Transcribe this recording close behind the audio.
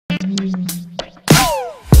Well,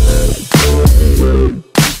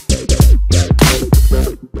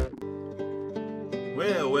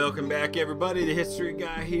 welcome back everybody, the History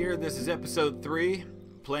Guy here. This is episode 3,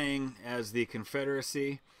 playing as the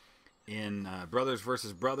Confederacy in Brothers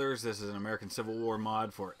vs. Brothers. This is an American Civil War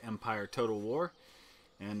mod for Empire Total War.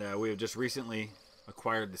 And we have just recently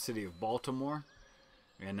acquired the city of Baltimore.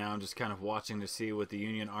 And now I'm just kind of watching to see what the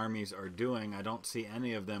Union armies are doing. I don't see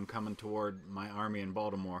any of them coming toward my army in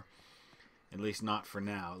Baltimore. At least not for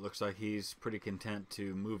now. It looks like he's pretty content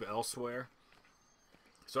to move elsewhere.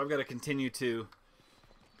 So I've got to continue to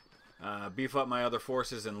beef up my other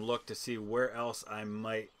forces and look to see where else I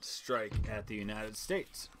might strike at the United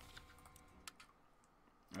States.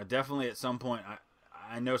 Definitely at some point,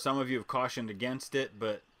 I know some of you have cautioned against it,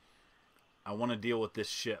 but I want to deal with this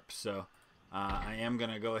ship. So I am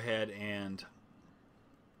going to go ahead and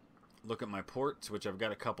look at my ports, which I've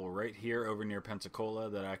got a couple right here over near Pensacola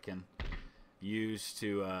that I can use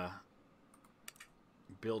to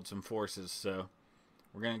build some forces. So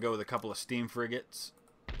we're going to go with a couple of steam frigates,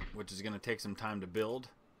 which is going to take some time to build.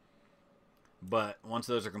 But once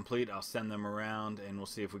those are complete, I'll send them around and we'll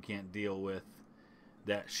see if we can't deal with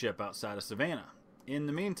that ship outside of Savannah. In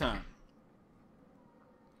the meantime,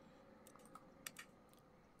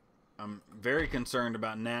 I'm very concerned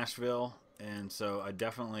about Nashville, and so I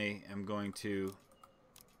definitely am going to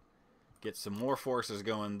get some more forces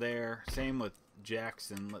going there. Same with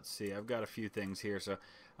Jackson. Let's see, I've got a few things here, so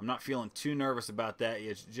I'm not feeling too nervous about that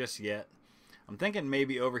just yet. I'm thinking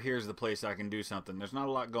maybe over here is the place I can do something. There's not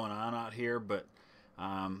a lot going on out here, but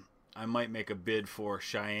I might make a bid for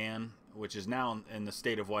Cheyenne, which is now in the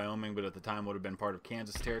state of Wyoming, but at the time would have been part of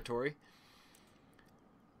Kansas territory.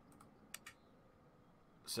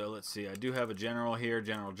 So let's see, I do have a general here,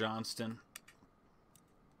 General Johnston.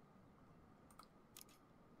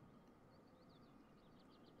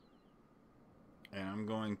 And I'm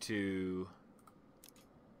going to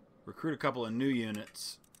recruit a couple of new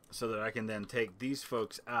units so that I can then take these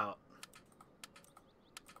folks out.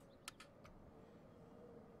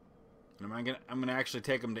 And I'm gonna actually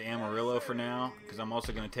take them to Amarillo for now, because I'm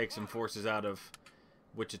also going to take some forces out of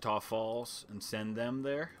Wichita Falls and send them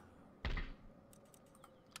there.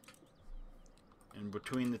 And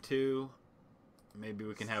between the two, maybe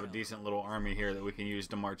we can have a decent little army here that we can use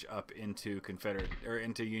to march up into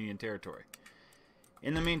into Union territory.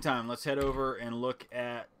 In the meantime, let's head over and look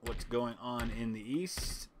at what's going on in the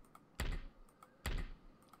east.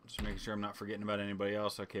 Just making sure I'm not forgetting about anybody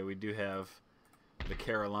else. Okay, we do have the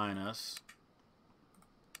Carolinas,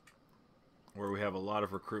 where we have a lot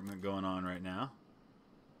of recruitment going on right now.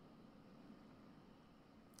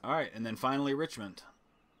 Alright, and then finally Richmond.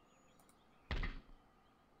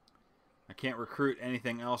 I can't recruit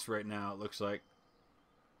anything else right now, it looks like.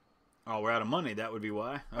 Oh, we're out of money. That would be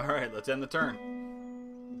why. Alright, let's end the turn.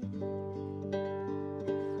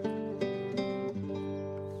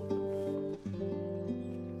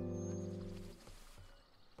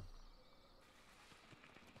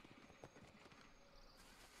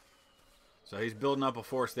 So he's building up a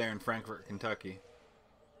force there in Frankfort, Kentucky.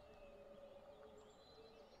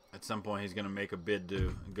 At some point he's going to make a bid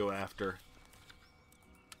to go after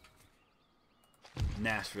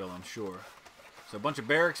Nashville, I'm sure. So a bunch of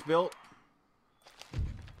barracks built.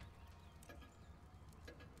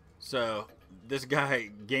 So this guy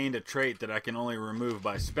gained a trait that I can only remove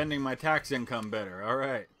by spending my tax income better.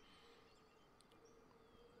 Alright.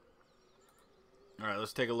 Alright,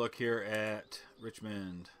 let's take a look here at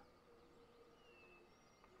Richmond.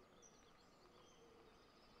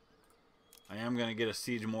 I am going to get a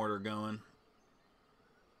siege mortar going.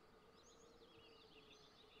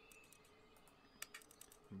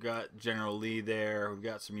 We've got General Lee there. We've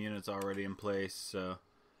got some units already in place, so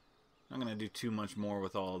I'm not going to do too much more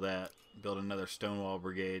with all of that. Build another Stonewall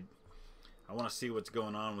Brigade. I want to see what's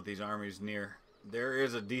going on with these armies near. There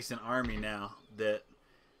is a decent army now that,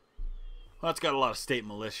 well, it's got a lot of state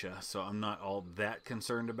militia, so I'm not all that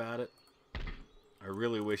concerned about it. I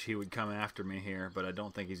really wish he would come after me here, but I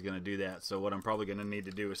don't think he's going to do that. So what I'm probably going to need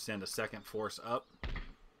to do is send a second force up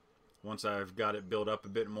once I've got it built up a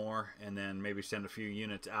bit more, and then maybe send a few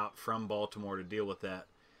units out from Baltimore to deal with that.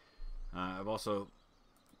 I've also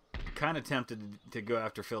kind of tempted to go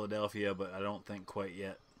after Philadelphia, but I don't think quite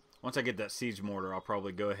yet. Once I get that siege mortar, I'll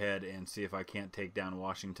probably go ahead and see if I can't take down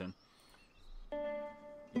Washington.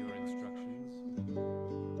 Your instructions.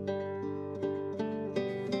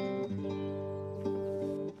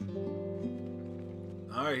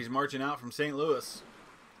 Alright, he's marching out from St. Louis.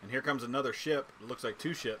 And here comes another ship. It looks like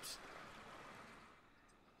 2 ships.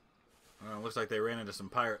 It looks like they ran into some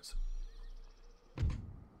pirates.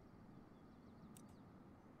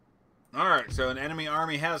 Alright, so an enemy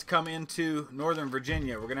army has come into Northern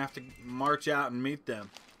Virginia. We're going to have to march out and meet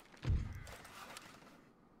them.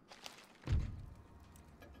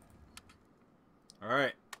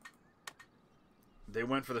 Alright. They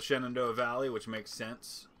went for the Shenandoah Valley, which makes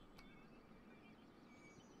sense.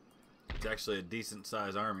 It's actually a decent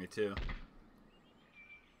sized army, too.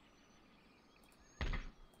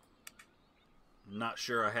 I'm not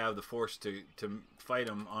sure I have the force to fight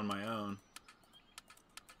them on my own.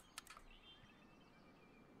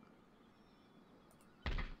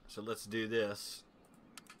 So let's do this.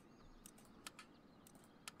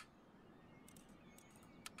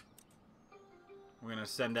 We're going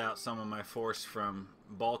to send out some of my force from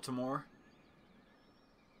Baltimore.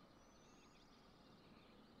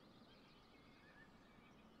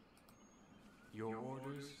 Your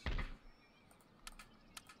orders?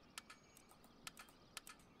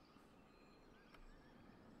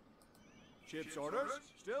 Ship's orders?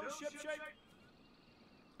 Still ship shape?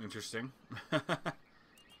 Interesting.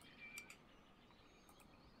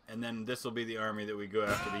 And then this will be the army that we go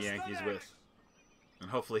after the Yankees with. And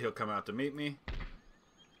hopefully he'll come out to meet me.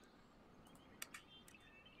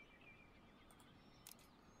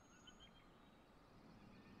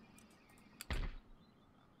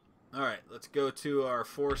 Alright, let's go to our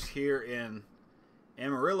force here in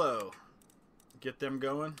Amarillo. Get them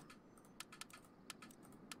going.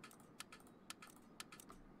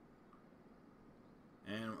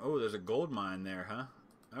 And, oh, there's a gold mine there, huh?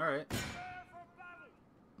 Alright.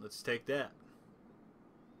 Let's take that.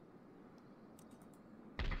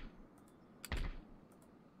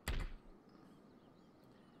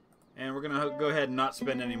 And we're going to go ahead and not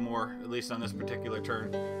spend any more, at least on this particular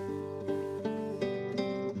turn.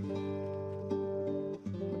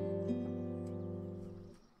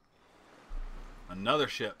 Another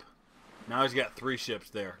ship. Now he's got 3 ships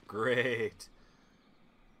there. Great.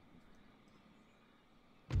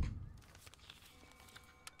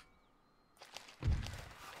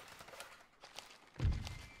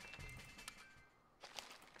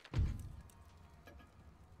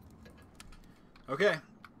 Okay.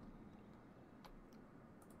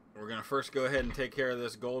 We're going to first go ahead and take care of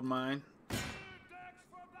this gold mine.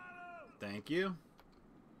 Thank you.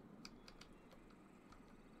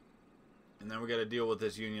 And then we got to deal with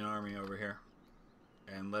this Union Army over here.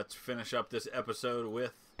 And let's finish up this episode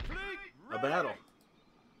with a battle.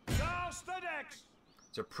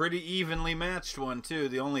 It's a pretty evenly matched one, too.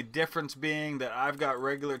 The only difference being that I've got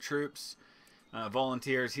regular troops,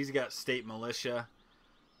 volunteers. He's got state militia.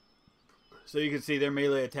 So you can see their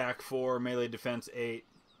melee attack 4, melee defense 8,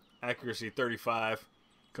 accuracy 35.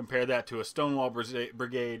 Compare that to a Stonewall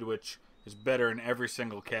Brigade, which is better in every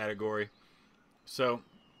single category. So,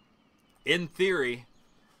 in theory,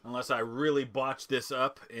 unless I really botch this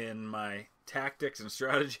up in my tactics and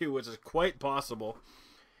strategy, which is quite possible,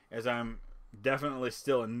 as I'm definitely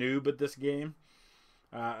still a noob at this game,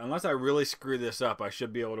 unless I really screw this up, I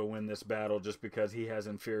should be able to win this battle just because he has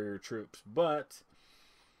inferior troops. But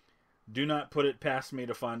do not put it past me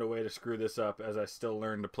to find a way to screw this up, as I still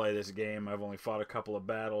learn to play this game. I've only fought a couple of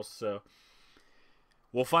battles, so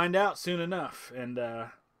we'll find out soon enough. And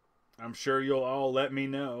I'm sure you'll all let me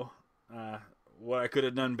know what I could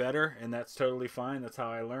have done better, and that's totally fine. That's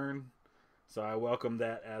how I learn, so I welcome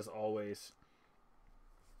that as always.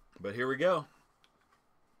 But here we go.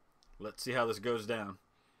 Let's see how this goes down.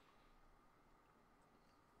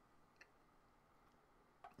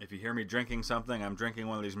 If you hear me drinking something, I'm drinking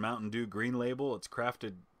one of these Mountain Dew Green Label. It's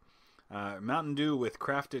crafted, Mountain Dew with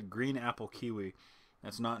crafted green apple kiwi.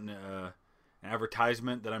 That's not an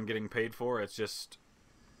advertisement that I'm getting paid for. It's just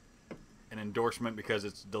an endorsement because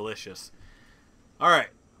it's delicious. Alright,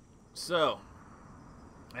 so,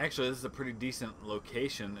 actually this is a pretty decent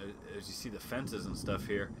location, as you see the fences and stuff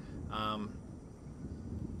here.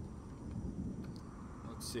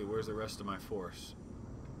 Let's see, where's the rest of my force?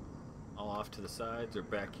 All off to the sides or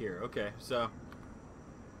back here? Okay, so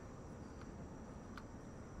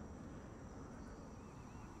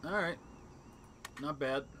alright, not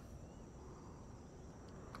bad.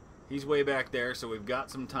 He's way back there, so we've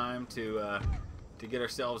got some time to get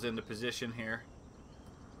ourselves into position here.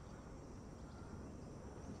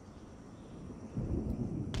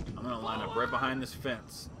 I'm gonna line up right behind this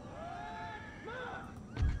fence.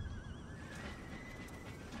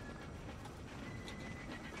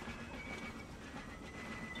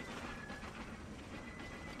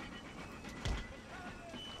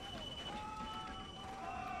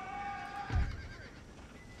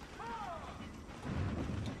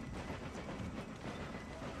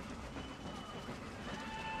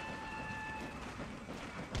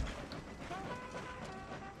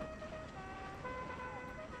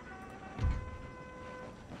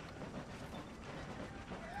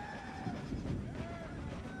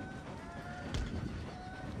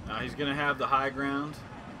 he's going to have the high ground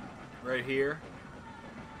right here,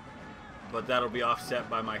 but that'll be offset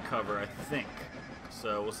by my cover, I think.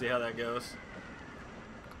 So we'll see how that goes.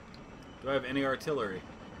 Do I have any artillery?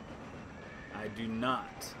 I do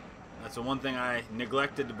not. That's the one thing I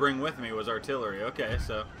neglected to bring with me was artillery. Okay,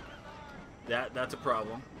 so that's a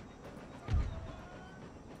problem.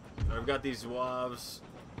 So I've got these Zouaves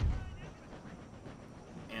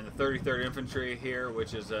and the 33rd Infantry here,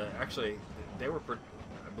 which is actually, they were,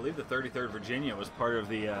 I believe the 33rd Virginia was part of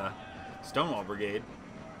the Stonewall Brigade.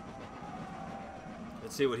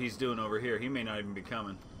 Let's see what he's doing over here. He may not even be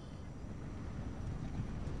coming.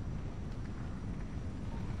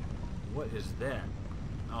 What is that?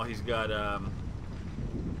 Oh, he's got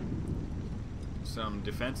some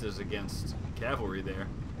defenses against cavalry there.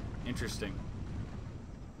 Interesting.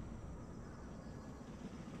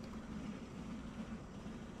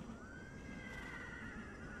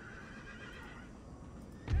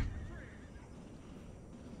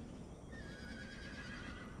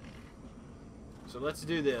 So let's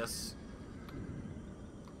do this.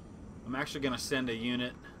 I'm actually going to send a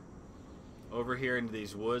unit over here into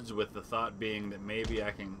these woods with the thought being that maybe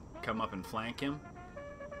I can come up and flank him.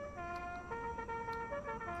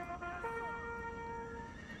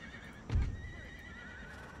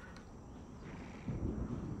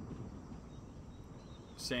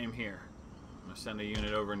 Same here. I'm going to send a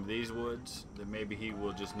unit over into these woods that maybe he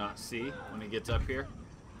will just not see when he gets up here.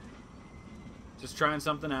 Just trying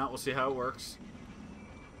something out. We'll see how it works.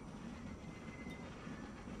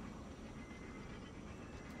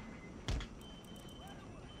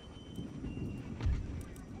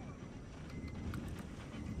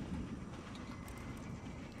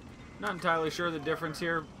 Not entirely sure the difference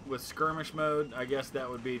here with skirmish mode. I guess that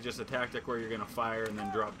would be just a tactic where you're going to fire and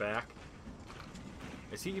then drop back.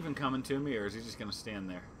 Is he even coming to me, or is he just going to stand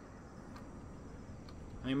there?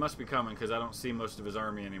 He must be coming because I don't see most of his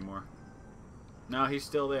army anymore. No, he's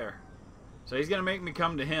still there. So he's going to make me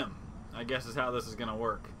come to him, I guess is how this is going to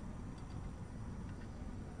work.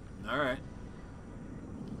 Alright.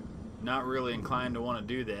 Not really inclined to want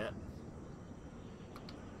to do that.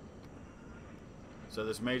 So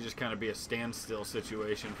this may just kind of be a standstill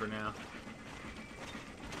situation for now.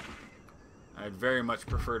 I'd very much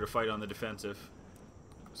prefer to fight on the defensive.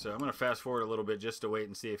 So I'm going to fast forward a little bit just to wait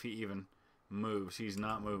and see if he even moves. He's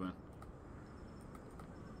not moving.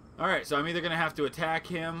 Alright, so I'm either going to have to attack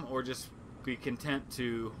him or just be content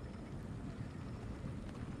to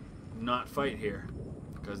not fight here.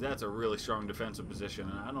 Because that's a really strong defensive position,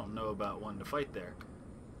 and I don't know about wanting to fight there.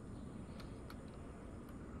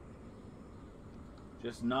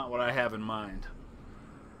 Just not what I have in mind.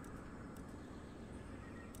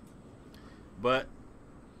 But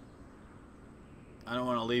I don't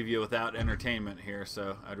want to leave you without entertainment here,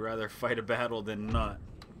 so I'd rather fight a battle than not.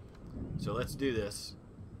 So let's do this.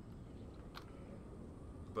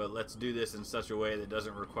 But let's do this in such a way that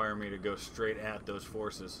doesn't require me to go straight at those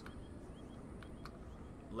forces.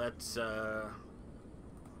 Let's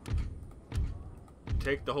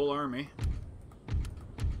take the whole army.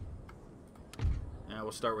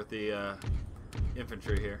 We'll start with the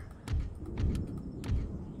infantry here.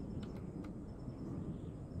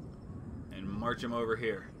 And march them over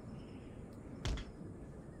here.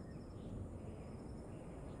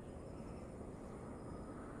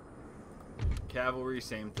 Cavalry,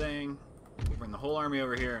 same thing. We'll bring the whole army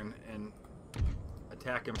over here and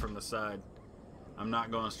attack him from the side. I'm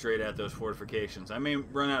not going straight at those fortifications. I may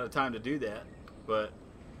run out of time to do that, but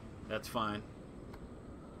that's fine.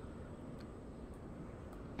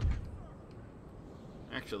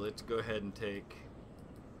 Actually, let's go ahead and take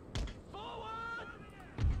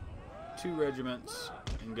 2 regiments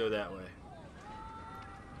and go that way.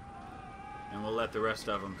 And we'll let the rest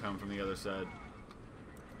of them come from the other side.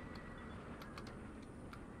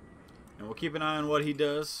 And we'll keep an eye on what he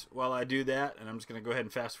does while I do that. And I'm just going to go ahead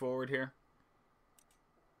and fast forward here.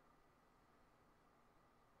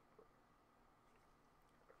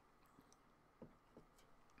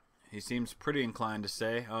 He seems pretty inclined to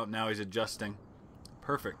say, oh, now he's adjusting.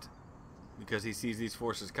 Perfect, because he sees these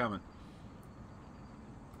forces coming.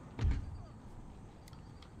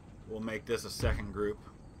 We'll make this a second group.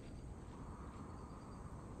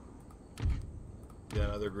 That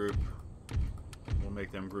other group, we'll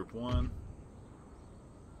make them group 1.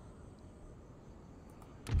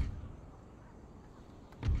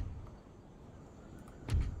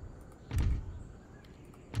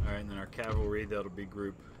 Alright, and then our cavalry, that'll be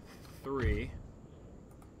group 3.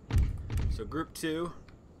 So group 2,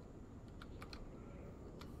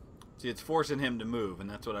 see, it's forcing him to move, and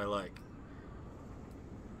that's what I like.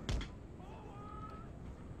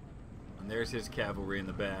 And There's his cavalry in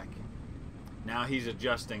the back. Now he's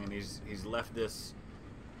adjusting, and he's left this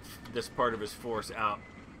part of his force out,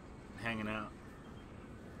 hanging out.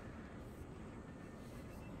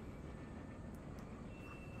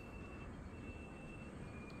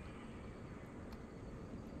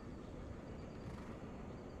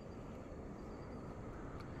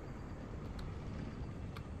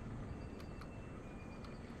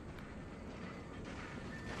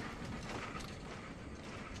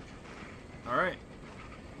 Alright,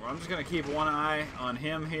 well, I'm just going to keep one eye on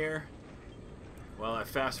him here while I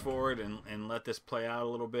fast forward and let this play out a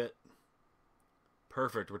little bit.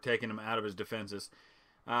 Perfect, we're taking him out of his defenses.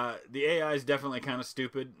 The AI is definitely kind of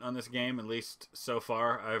stupid on this game, at least so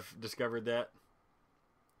far I've discovered that.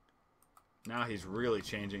 Now he's really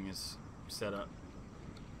changing his setup.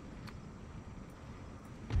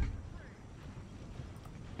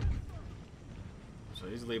 So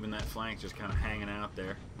he's leaving that flank just kind of hanging out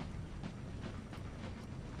there.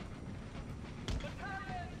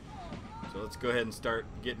 So let's go ahead and start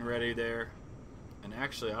getting ready there. And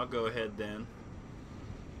actually, I'll go ahead then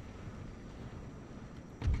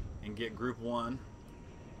and get group 1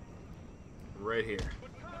 right here.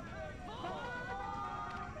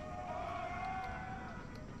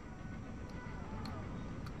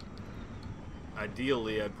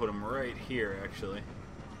 Ideally, I'd put them right here, actually.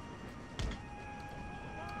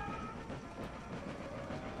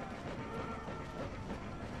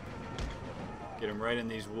 Get him right in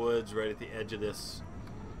these woods, right at the edge of this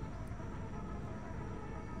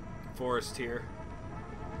forest here.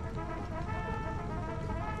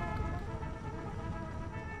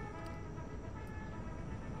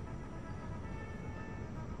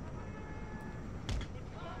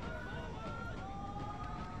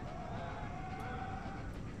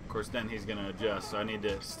 Of course, then he's going to adjust, so I need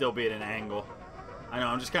to still be at an angle. I know,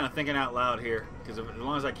 I'm just kind of thinking out loud here, because as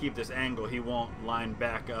long as I keep this angle, he won't line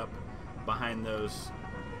back up behind those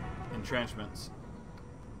entrenchments,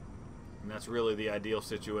 and that's really the ideal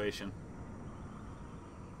situation.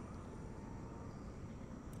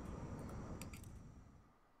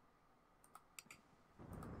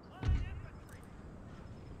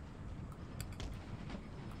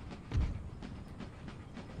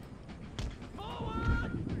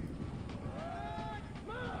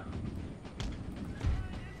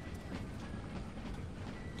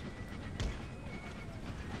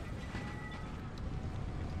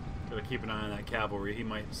 Gotta keep an eye on that cavalry. He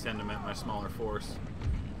might send them at my smaller force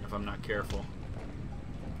if I'm not careful.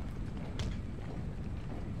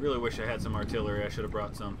 Really wish I had some artillery. I should have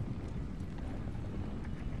brought some.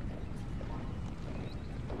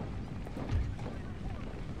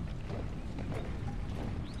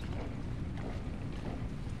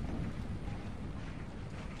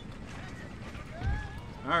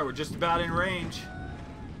 Alright, we're just about in range.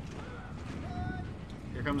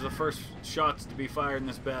 Here comes the first shots to be fired in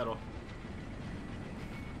this battle.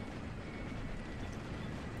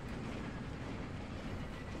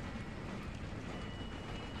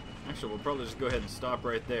 Actually, we'll probably just go ahead and stop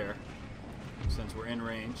right there, since we're in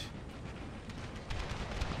range.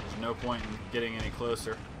 There's no point in getting any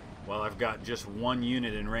closer while I've got just one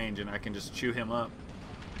unit in range and I can just chew him up.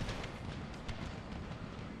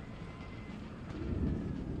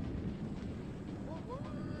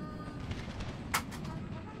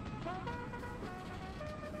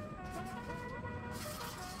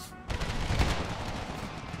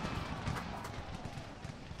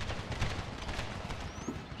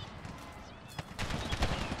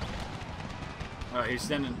 Alright, he's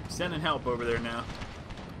sending help over there now.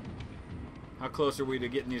 How close are we to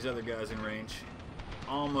getting these other guys in range?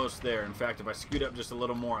 Almost there. In fact, if I scoot up just a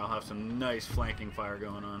little more, I'll have some nice flanking fire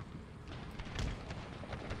going on.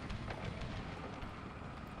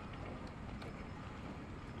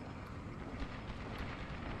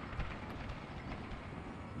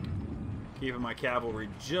 Keeping my cavalry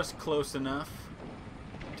just close enough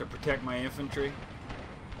to protect my infantry.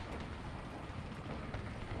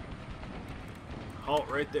 Halt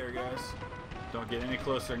right there, guys. Don't get any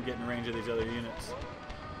closer and get in range of these other units.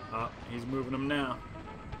 Oh, he's moving them now.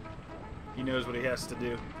 He knows what he has to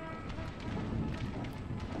do.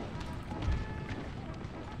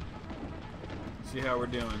 See how we're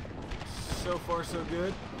doing. So far, so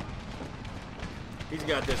good. He's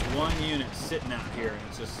got this one unit sitting out here, and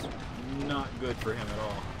it's just not good for him at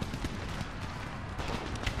all.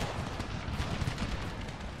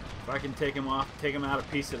 If I can take him out a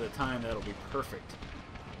piece at a time, that'll be perfect.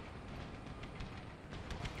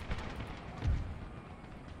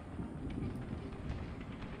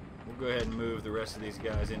 We'll go ahead and move the rest of these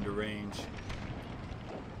guys into range.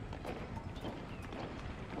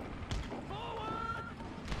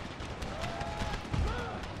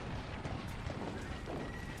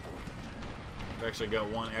 Actually got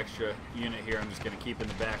one extra unit here I'm just going to keep in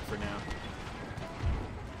the back for now.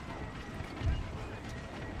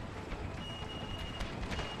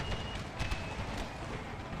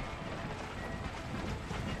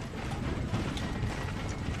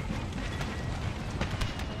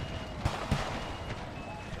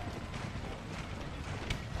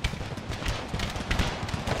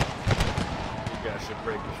 These guys should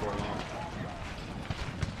break before long.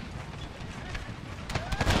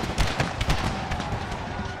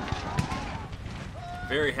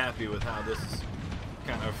 Very happy with how this is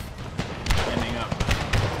kind of ending up.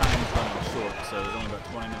 Time's running short, so there's only about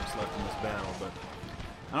 20 minutes left in this battle, but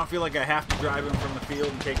I don't feel like I have to drive him from the field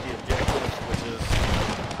and take the objective, which is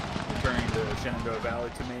returning to Shenandoah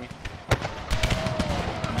Valley to me.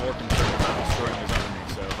 I'm more concerned about destroying his army,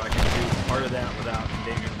 so if I can do part of that without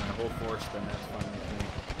endangering my whole force, then that's fine with me.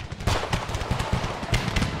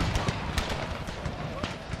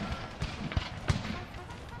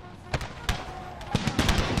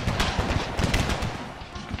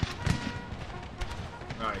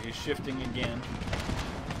 He's shifting again.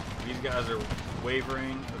 These guys are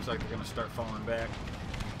wavering. Looks like they're going to start falling back.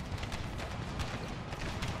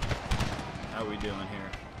 How are we doing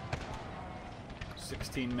here?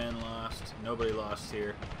 16 men lost. Nobody lost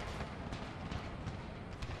here.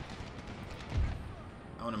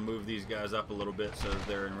 I want to move these guys up a little bit so that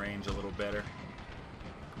they're in range a little better.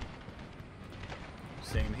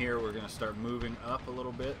 Same here. We're going to start moving up a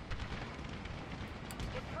little bit.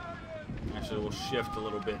 Actually, we'll shift a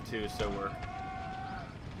little bit too, so we're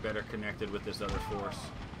better connected with this other force.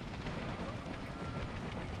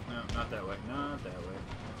 No, not that way. Not that way.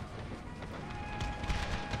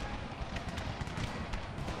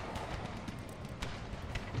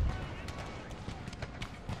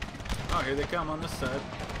 Oh, here they come on this side.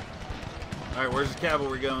 Alright, where's the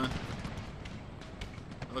cavalry going?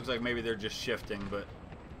 It looks like maybe they're just shifting, but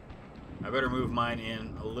I better move mine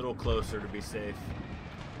in a little closer to be safe.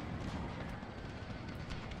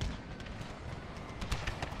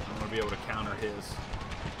 Be able to counter his.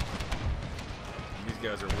 These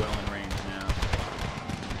guys are well in range now.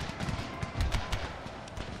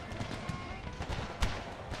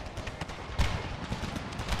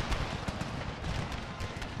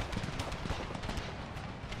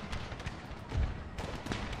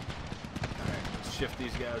 Alright, let's shift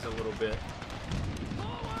these guys a little bit.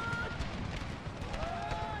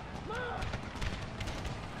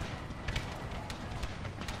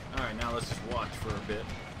 Alright, now let's just watch for a bit.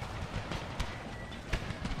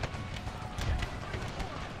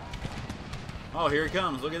 Oh, here he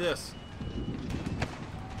comes. Look at this.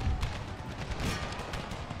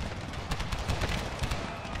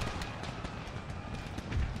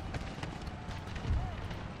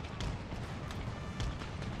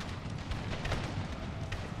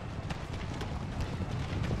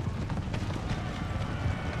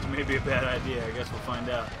 This may be a bad idea. I guess we'll find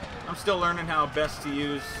out. I'm still learning how best to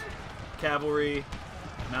use cavalry,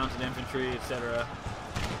 mounted infantry, etc.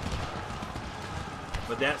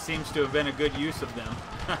 But that seems to have been a good use of them.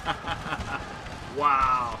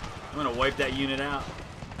 Wow. I'm going to wipe that unit out.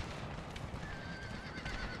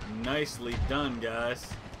 Nicely done, guys.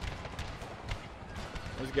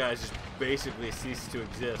 Those guys just basically ceased to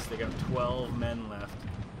exist. They got 12 men left.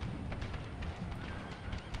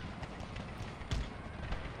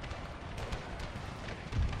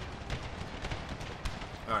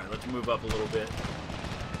 Alright, let's move up a little bit.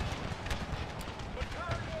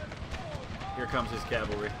 Here comes his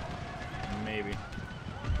cavalry. Maybe.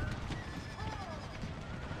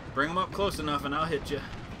 Bring them up close enough and I'll hit you.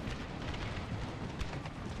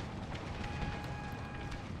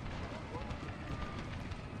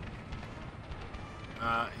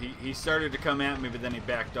 He started to come at me, but then he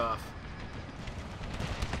backed off.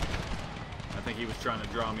 I think he was trying to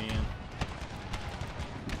draw me in.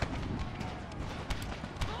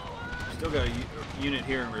 Still got a unit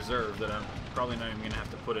here in reserve that I'm probably not even going to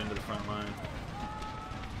have to put into the front line.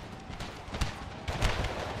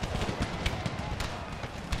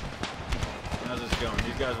 How's this going?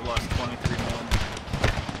 These guys have lost 23 men.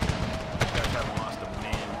 These guys haven't lost a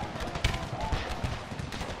man.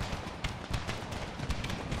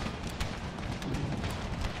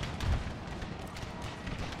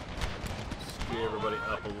 Screw everybody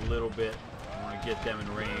up a little bit. I want to get them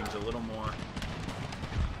in range a little more.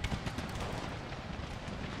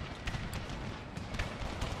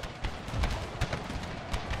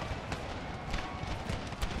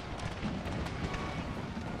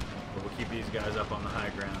 These guys up on the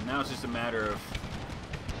high ground. Now it's just a matter of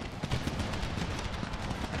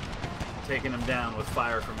taking them down with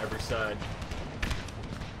fire from every side.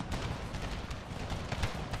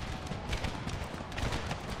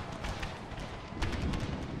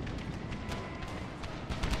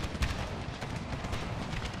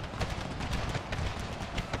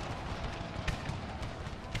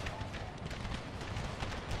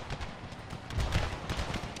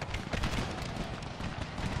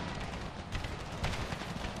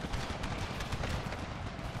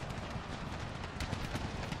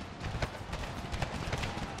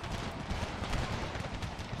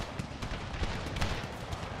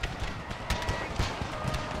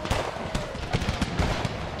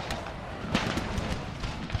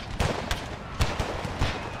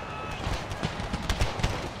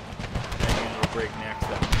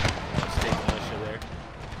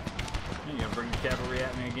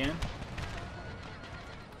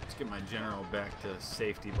 general back to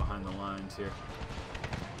safety behind the lines here.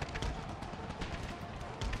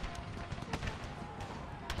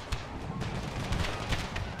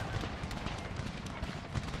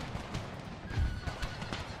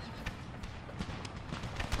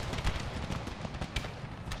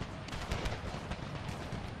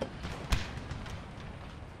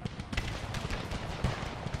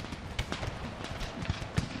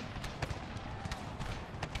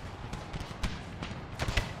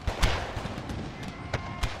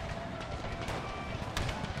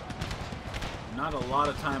 Not a lot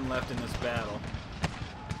of time left in this battle.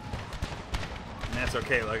 And that's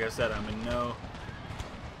okay. Like I said, I'm in no...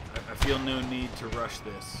 I feel no need to rush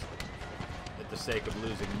this at the sake of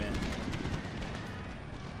losing men.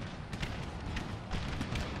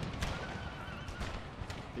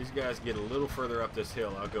 These guys get a little further up this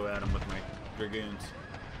hill. I'll go at them with my dragoons.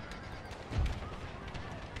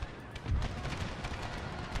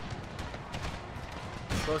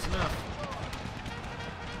 Close enough.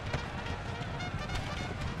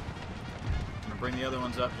 Bring the other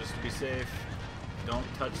ones up just to be safe. Don't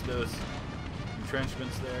touch those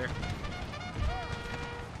entrenchments there.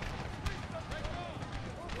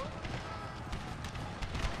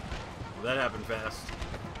 Well, that happened fast.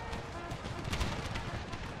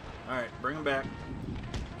 Alright, bring them back.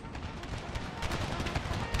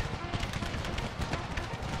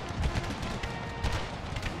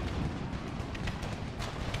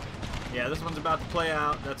 Yeah, this one's about to play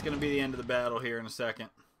out. That's going to be the end of the battle here in a second.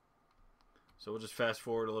 So we'll just fast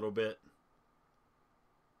forward a little bit.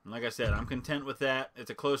 And like I said, I'm content with that.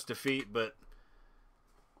 It's a close defeat, but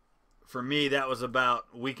for me, that was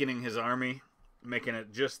about weakening his army, making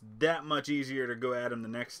it just that much easier to go at him the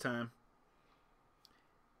next time.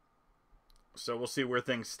 So we'll see where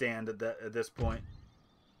things stand at this point.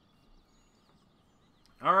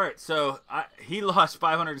 All right, so he lost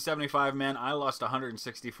 575 men. I lost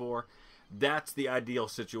 164. That's the ideal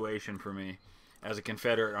situation for me as a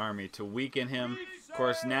Confederate army, to weaken him. Of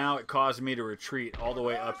course, now it caused me to retreat all the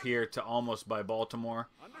way up here to almost by Baltimore.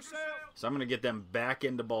 So I'm going to get them back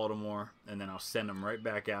into Baltimore, and then I'll send them right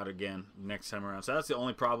back out again next time around. So that's the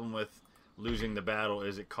only problem with losing the battle,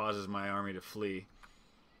 is it causes my army to flee.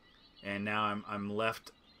 And now I'm left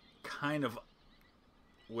kind of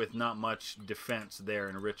with not much defense there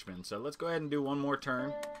in Richmond. So let's go ahead and do one more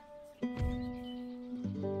turn.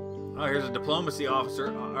 Oh, here's a diplomacy offer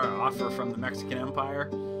from the Mexican Empire.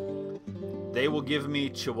 They will give me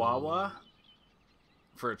Chihuahua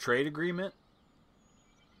for a trade agreement.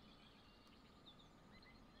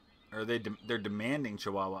 Or they're demanding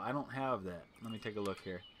Chihuahua. I don't have that. Let me take a look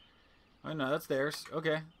here. Oh no, that's theirs.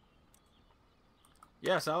 Okay.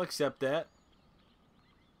 Yes, I'll accept that.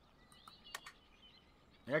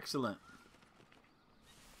 Excellent.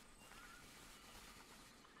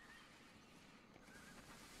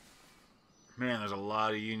 Man, there's a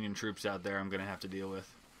lot of Union troops out there I'm going to have to deal with.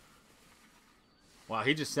 Wow,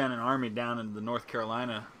 he just sent an army down into the North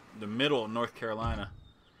Carolina, the middle of North Carolina.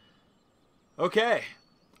 Okay.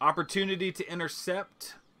 Opportunity to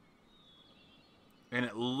intercept. And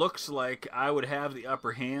it looks like I would have the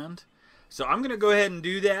upper hand. So I'm going to go ahead and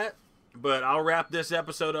do that. But I'll wrap this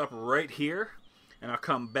episode up right here. And I'll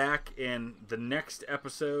come back in the next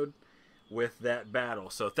episode with that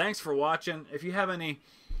battle. So thanks for watching. If you have any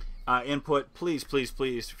input, please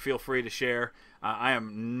feel free to share. I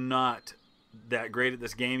am not that great at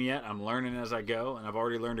this game yet. I'm learning as I go, and I've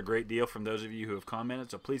already learned a great deal from those of you who have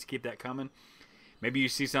commented, so please keep that coming. Maybe you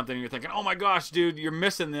see something and you're thinking, oh my gosh, dude, you're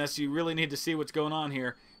missing this. You really need to see what's going on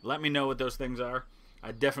here. Let me know what those things are.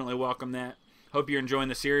 I definitely welcome that. Hope you're enjoying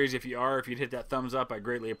the series. If you are, if you'd hit that thumbs up, I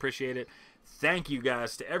greatly appreciate it. Thank you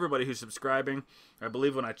guys to everybody who's subscribing. I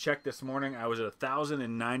believe when I checked this morning, I was at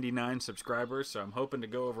 1,099 subscribers, so I'm hoping to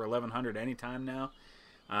go over 1,100 anytime now.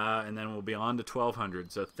 And then we'll be on to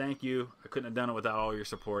 1,200. So thank you. I couldn't have done it without all your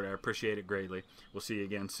support. I appreciate it greatly. We'll see you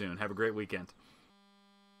again soon. Have a great weekend.